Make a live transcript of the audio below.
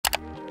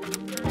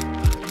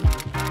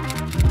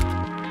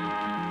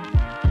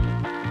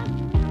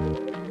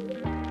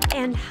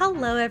And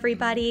hello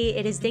everybody,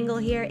 it is Dingle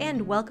here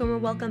and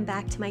welcome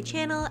back to my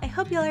channel. I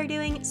hope y'all are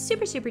doing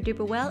super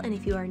duper well, and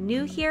if you are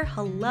new here,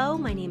 hello,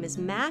 my name is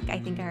Mac. I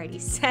think I already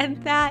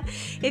said that.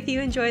 If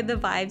you enjoyed the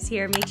vibes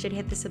here, make sure to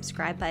hit the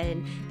subscribe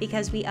button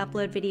because we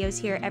upload videos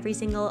here every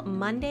single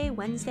Monday,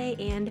 Wednesday,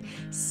 and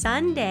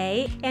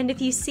Sunday. And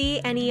if you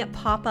see any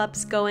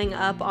pop-ups going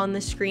up on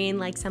the screen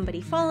like somebody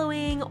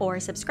following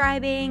or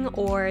subscribing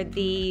or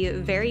the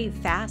very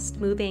fast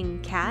moving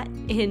cat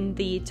in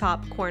the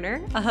top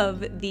corner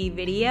of the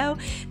video,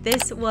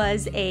 this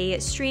was a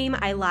stream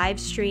I live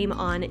stream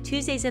on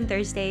Tuesdays and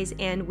Thursdays,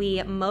 and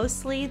we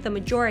mostly, the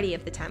majority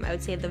of the time, I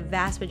would say the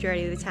vast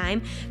majority of the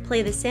time,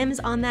 play The Sims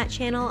on that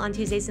channel on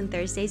Tuesdays and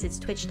Thursdays. It's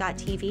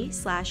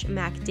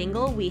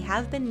twitch.tv/MacDingle. We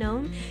have been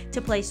known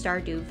to play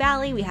Stardew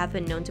Valley. We have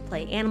been known to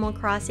play Animal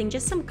Crossing,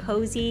 just some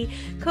cozy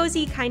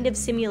kind of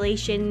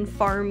simulation,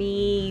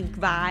 farmy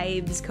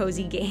vibes,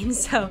 cozy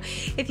games. So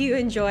if you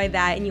enjoy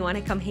that and you want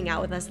to come hang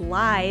out with us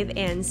live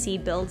and see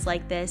builds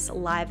like this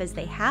live as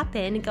they happen,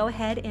 go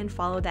ahead and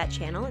follow that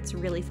channel. It's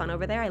really fun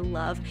over there. I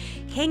love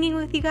hanging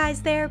with you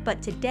guys there,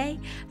 but today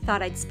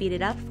thought I'd speed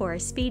it up for a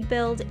speed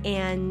build,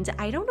 and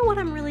I don't know what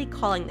I'm really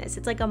calling this.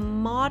 It's like a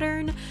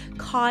modern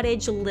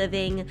cottage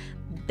living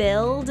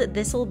build.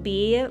 This will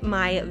be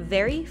my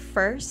very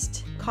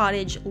first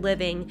cottage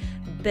living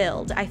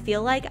build. I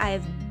feel like I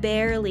have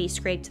barely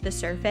scraped the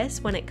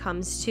surface when it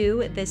comes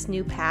to this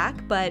new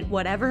pack, but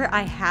whatever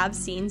I have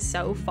seen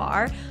so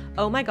far,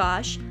 oh my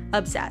gosh,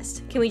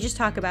 obsessed. Can we just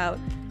talk about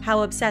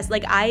how obsessed?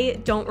 Like,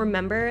 I don't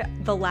remember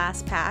the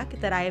last pack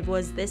that I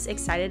was this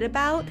excited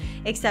about,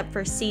 except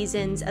for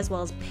Seasons as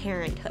well as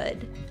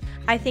Parenthood.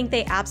 I think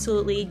they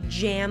absolutely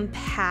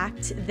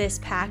jam-packed this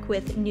pack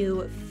with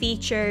new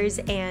features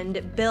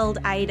and build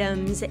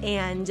items,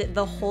 and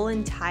the whole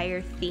entire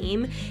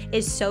theme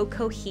is so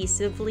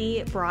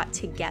cohesively brought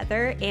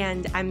together,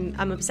 and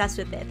I'm obsessed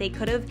with it. They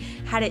could have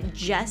had it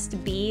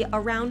just be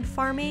around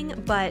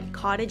farming, but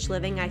cottage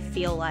living, I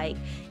feel like,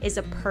 is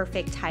a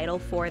perfect title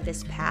for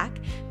this pack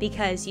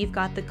because you've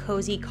got the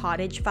cozy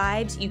cottage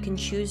vibes. You can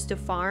choose to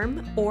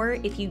farm, or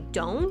if you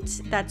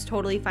don't, that's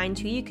totally fine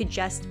too. You could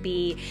just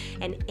be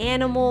an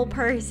animal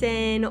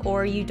person,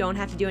 or you don't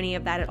have to do any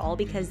of that at all,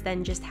 because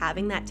then just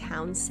having that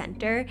town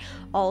center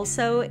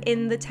also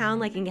in the town,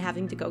 like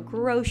having to go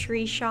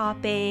grocery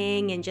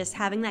shopping and just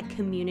having that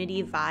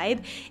community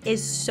vibe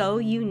is so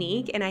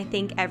unique. And I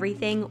think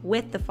everything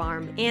with the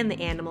farm and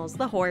the animals,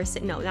 the horse,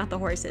 no, not the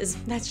horses,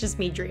 that's just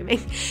me dreaming,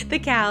 the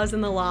cows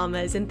and the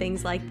llamas and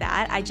things like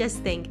that, I just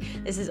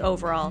think this is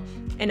overall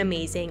an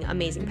amazing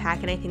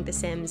pack, and I think The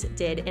Sims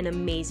did an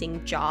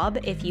amazing job.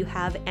 If you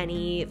have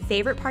any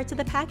favorite parts of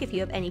the pack, if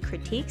you have any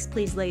critiques,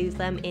 please leave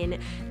them in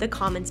the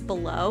comments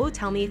below.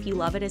 Tell me if you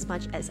love it as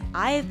much as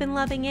I have been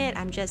loving it.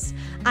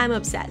 I'm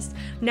obsessed.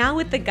 Now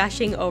with the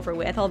gushing over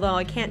with, although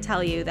I can't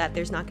tell you that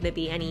there's not going to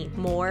be any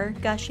more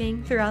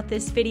gushing throughout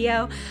this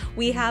video,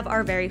 we have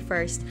our very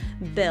first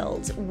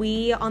build.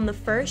 On the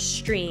first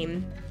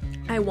stream,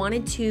 I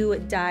wanted to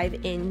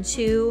dive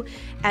into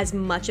as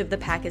much of the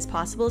pack as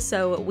possible,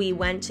 so we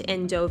went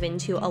and dove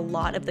into a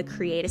lot of the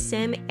Create a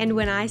Sim, and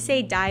when I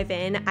say dive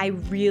in, I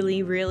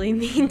really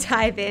mean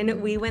dive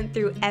in. We went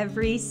through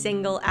every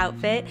single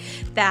outfit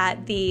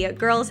that the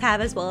girls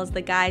have as well as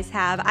the guys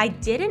have. I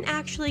didn't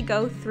actually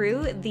go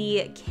through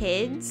the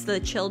kids, the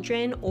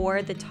children,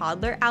 or the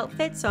toddler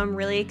outfits, so I'm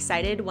really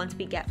excited once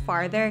we get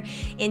farther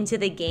into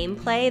the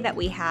gameplay that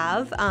we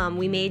have.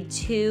 We made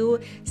two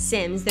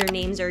Sims. Their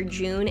names are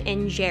June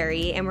and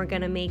Jerry, and we're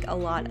gonna make a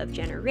lot of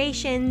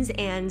generations,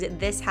 and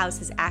this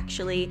house is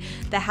actually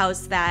the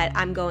house that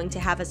I'm going to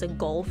have as a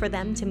goal for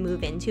them to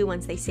move into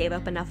once they save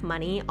up enough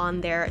money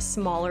on their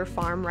smaller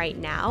farm right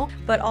now.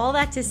 But all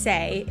that to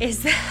say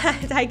is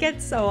that I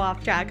get so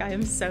off track, I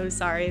am so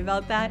sorry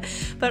about that,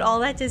 but all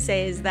that to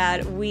say is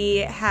that we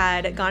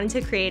had gone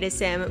into Create a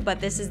Sim, but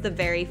this is the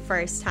very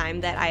first time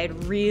that I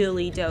had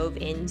really dove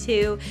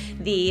into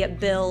the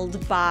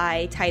build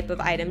buy type of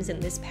items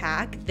in this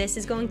pack. This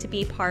is going to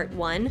be part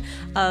 1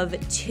 of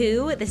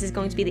 2. This is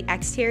going to be the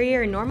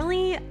exterior.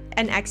 Normally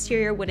an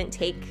exterior wouldn't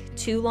take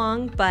too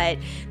long, but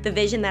the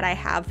vision that I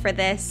have for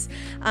this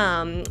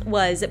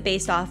was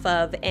based off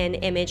of an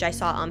image I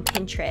saw on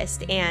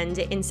Pinterest, and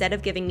instead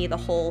of giving me the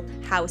whole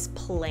house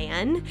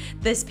plan,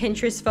 this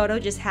Pinterest photo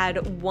just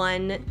had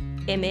one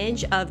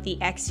image of the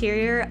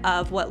exterior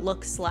of what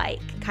looks like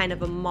kind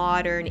of a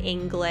modern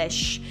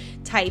English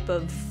type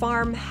of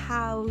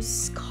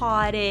farmhouse,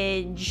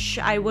 cottage.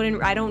 I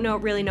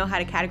don't really know how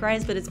to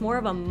categorize, but it's more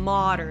of a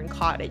modern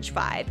cottage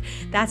vibe.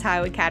 That's how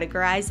I would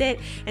categorize it.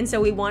 And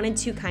so we wanted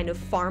to kind of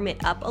farm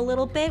it up a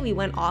little bit. We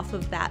went off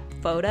of that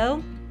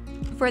photo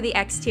for the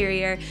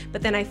exterior,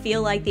 but then I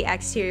feel like the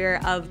exterior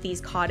of these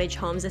cottage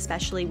homes,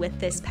 especially with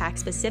this pack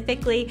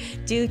specifically,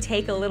 do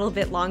take a little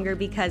bit longer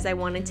because I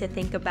wanted to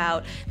think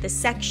about the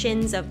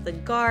sections of the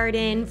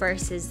garden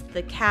versus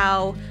the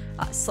cow.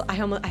 I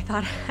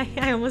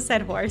almost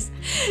said horse,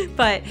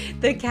 but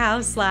the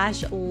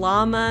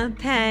cow/llama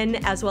pen,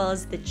 as well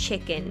as the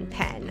chicken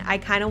pen. I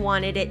kind of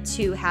wanted it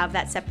to have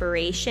that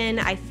separation.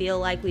 I feel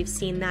like we've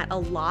seen that a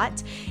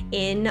lot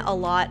in a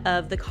lot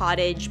of the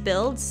cottage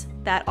builds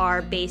that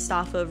are based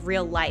off of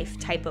real life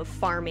type of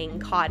farming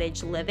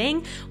cottage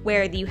living,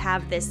 where you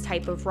have this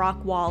type of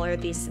rock wall or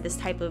this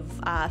type of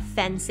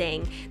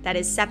fencing that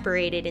is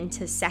separated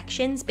into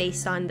sections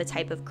based on the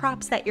type of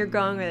crops that you're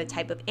growing or the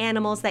type of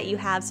animals that you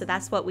have. So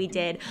that's what we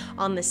did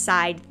on the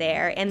side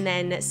there. And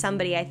then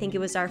somebody, I think it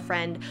was our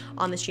friend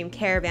on the stream,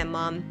 Caravan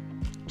Mom,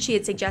 she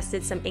had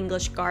suggested some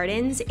English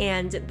gardens,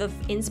 and the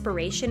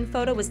inspiration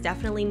photo was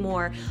definitely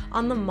more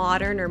on the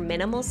modern or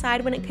minimal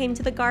side when it came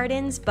to the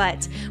gardens,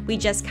 but we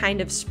just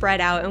kind of spread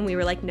out and we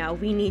were like, no,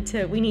 we need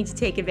to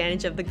take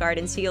advantage of the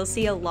garden. So you'll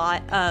see a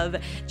lot of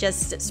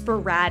just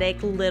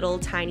sporadic little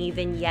tiny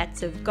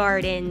vignettes of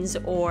gardens,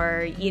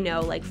 or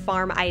like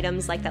farm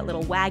items, like that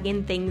little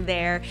wagon thing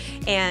there.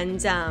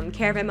 And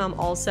Caravan Mom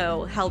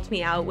also helped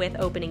me out with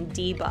opening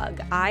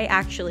debug. I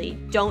actually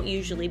don't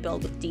usually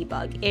build with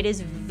debug. It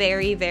is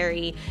very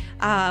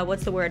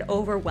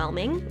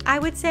overwhelming, I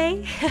would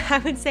say.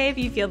 If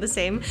you feel the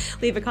same,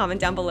 leave a comment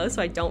down below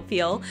so I don't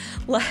feel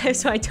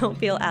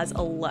as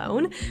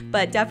alone.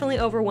 But definitely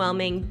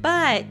overwhelming,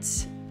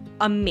 but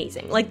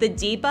amazing. Like the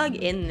debug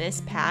in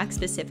this pack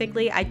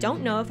specifically, I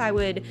don't know if I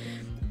would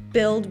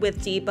build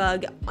with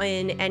debug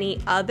in any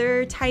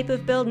other type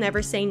of build,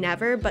 never say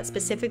never, but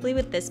specifically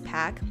with this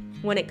pack,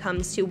 when it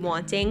comes to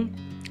wanting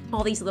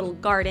all these little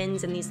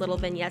gardens and these little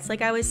vignettes,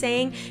 like I was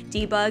saying,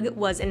 debug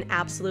was an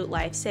absolute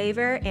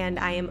lifesaver, and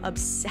I am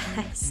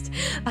obsessed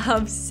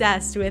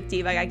with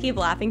debug. I keep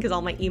laughing because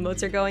all my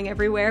emotes are going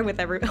everywhere with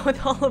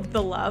all of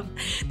the love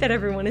that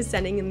everyone is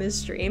sending in this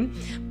stream.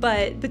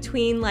 But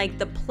between like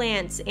the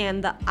plants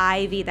and the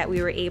ivy that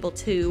we were able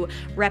to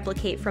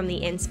replicate from the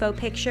inspo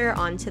picture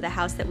onto the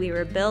house that we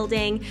were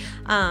building,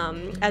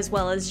 as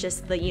well as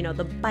just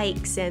the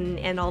bikes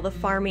and all the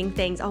farming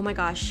things, oh my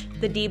gosh,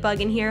 the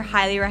debug in here,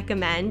 highly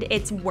recommend.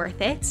 It's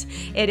worth it.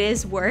 It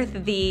is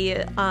worth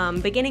the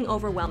beginning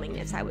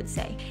overwhelmingness, I would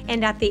say.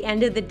 And at the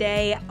end of the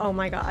day, oh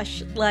my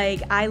gosh,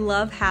 like I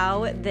love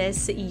how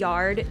this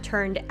yard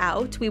turned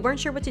out. We weren't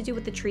sure what to do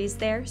with the trees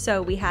there,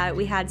 so we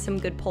had some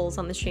good polls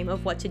on the stream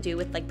of what to do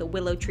with like the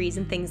willow trees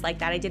and things like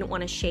that. I didn't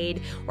want to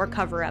shade or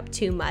cover up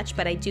too much,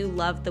 but I do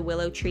love the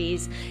willow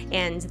trees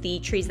and the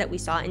trees that we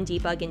saw in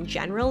debug in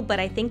general. But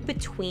I think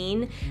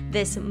between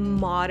this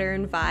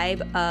modern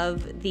vibe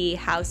of the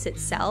house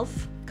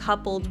itself,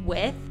 coupled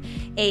with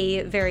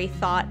a very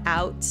thought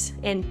out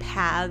and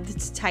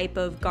pathed type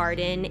of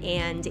garden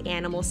and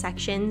animal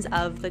sections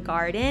of the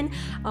garden,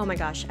 oh my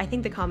gosh, I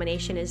think the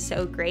combination is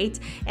so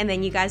great. And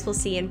then you guys will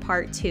see in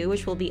part 2,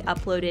 which will be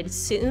uploaded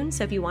soon,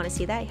 so if you want to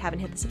see that, you haven't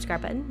hit the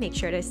subscribe button, make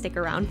sure to stick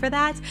around for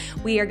that.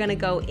 We are going to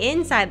go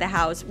inside the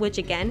house, which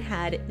again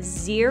had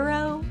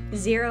zero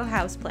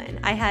house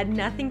plan. I had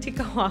nothing to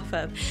go off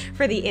of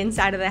for the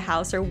inside of the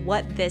house or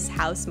what this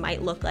house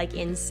might look like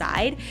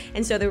inside,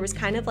 and so there was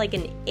kind of like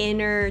an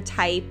inner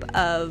type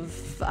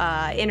of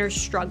inner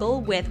struggle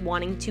with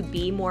wanting to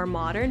be more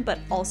modern, but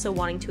also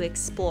wanting to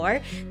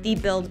explore the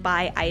build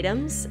by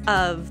items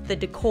of the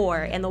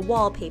decor and the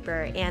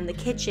wallpaper and the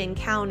kitchen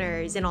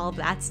counters and all of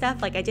that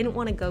stuff. Like I didn't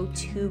want to go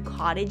too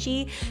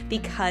cottagey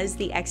because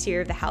the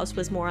exterior of the house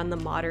was more on the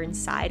modern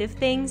side of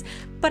things,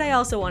 but I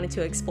also wanted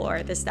to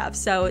explore the stuff.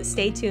 So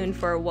stay tuned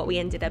for what we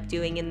ended up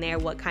doing in there,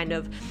 what kind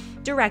of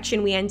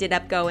direction we ended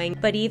up going.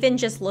 But even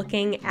just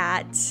looking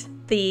at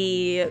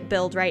the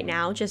build right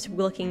now, just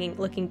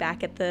looking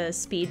back at the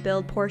speed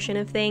build portion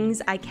of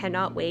things, I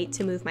cannot wait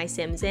to move my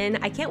Sims in.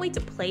 I can't wait to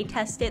play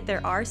test it.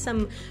 There are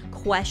some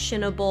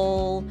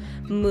questionable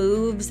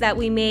moves that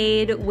we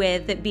made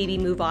with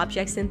BB move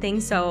objects and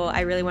things, so I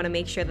really want to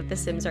make sure that the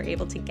Sims are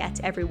able to get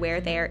everywhere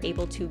they are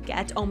able to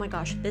get. Oh my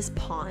gosh, this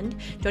pond,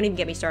 don't even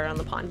get me started on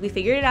the pond. We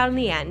figured it out in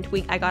the end.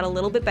 I got a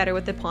little bit better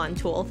with the pond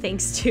tool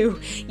thanks to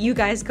you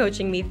guys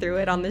coaching me through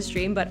it on the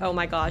stream, but oh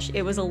my gosh,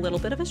 it was a little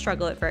bit of a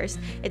struggle at first.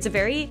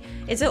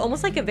 It's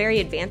almost like a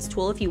very advanced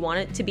tool if you want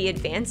it to be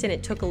advanced, and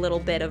it took a little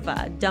bit of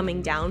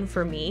dumbing down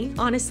for me,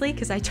 honestly,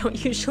 because I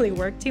don't usually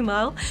work too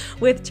well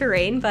with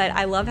terrain, but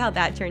I love how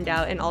that turned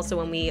out. And also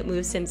when we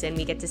move Sims in,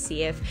 we get to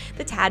see if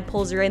the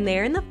tadpoles are in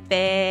there and the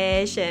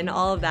fish and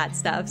all of that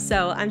stuff.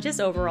 So I'm just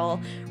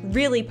overall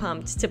really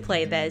pumped to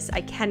play this.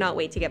 I cannot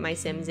wait to get my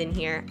Sims in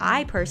here.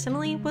 I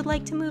personally would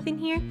like to move in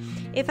here,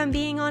 if I'm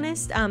being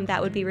honest. That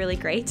would be really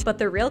great. But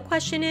the real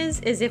question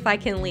is if I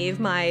can leave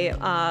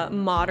my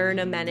modern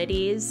amenities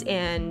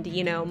and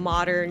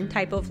modern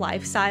type of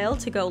lifestyle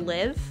to go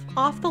live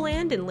off the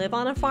land and live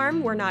on a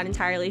farm. We're not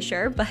entirely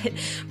sure, but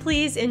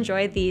please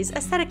enjoy these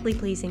aesthetically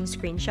pleasing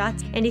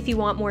screenshots. And if you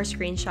want more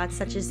screenshots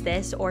such as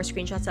this or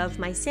screenshots of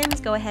my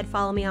Sims, go ahead,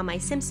 follow me on my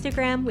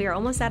Simstagram. We are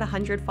almost at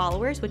 100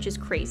 followers, which is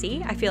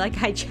crazy. I feel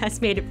like I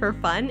just made it for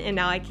fun, and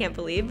now I can't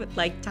believe,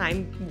 like,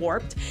 time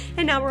warped,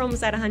 and now we're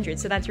almost at 100,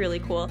 so that's really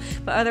cool.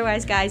 But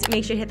otherwise, guys,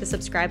 make sure to hit the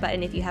subscribe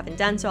button if you haven't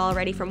done so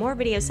already for more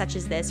videos such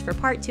as this, for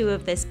part 2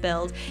 of this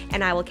build,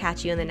 and I will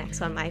catch you in the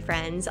next one, my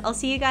friends. I'll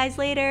see you guys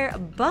later.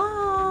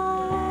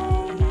 Bye!